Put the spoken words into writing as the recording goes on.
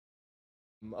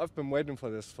I've been waiting for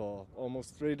this for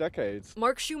almost 3 decades.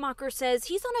 Mark Schumacher says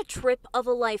he's on a trip of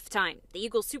a lifetime. The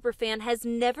Eagles superfan has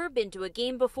never been to a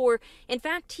game before. In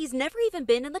fact, he's never even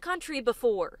been in the country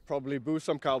before. Probably boo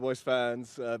some Cowboys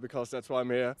fans because that's why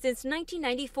I'm here. Since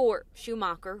 1994,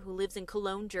 Schumacher, who lives in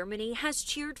Cologne, Germany, has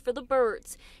cheered for the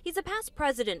Birds. He's a past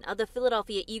president of the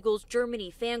Philadelphia Eagles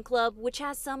Germany fan club, which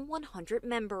has some 100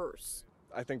 members.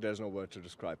 I think there's no word to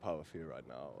describe how I feel right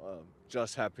now.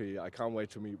 Just happy. I can't wait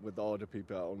to meet with all the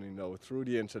people I only know through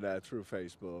the internet, through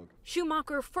Facebook.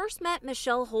 Schumacher first met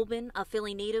Michelle Holben, a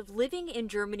Philly native living in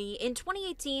Germany, in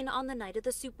 2018 on the night of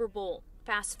the Super Bowl.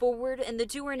 Fast forward, and the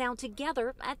two are now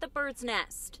together at the Bird's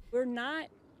Nest. We're not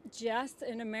just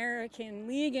an American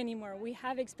league anymore. We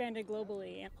have expanded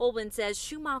globally. Holben says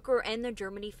Schumacher and the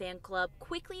Germany fan club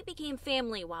quickly became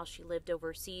family while she lived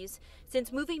overseas.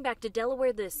 Since moving back to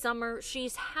Delaware this summer,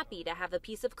 she's happy to have a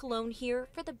piece of Cologne here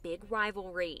for the big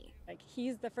rivalry.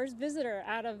 He's the first visitor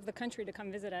out of the country to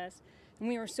come visit us. And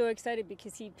we were so excited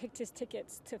because he picked his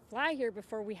tickets to fly here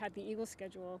before we had the Eagles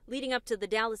schedule. Leading up to the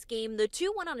Dallas game, the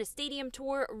two went on a stadium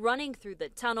tour running through the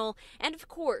tunnel. And of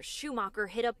course, Schumacher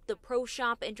hit up the pro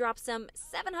shop and dropped some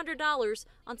 $700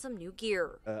 on some new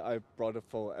gear. I brought a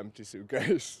full empty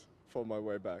suitcase for my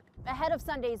way back. Ahead of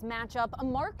Sunday's matchup,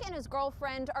 Mark and his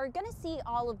girlfriend are going to see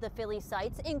all of the Philly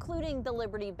sights, including the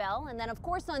Liberty Bell. And then, of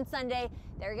course, on Sunday,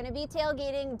 they're going to be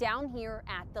tailgating down here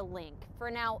at the Link. For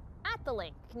now, at the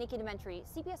Link, Nikki DeMentri,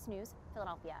 CBS News,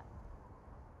 Philadelphia.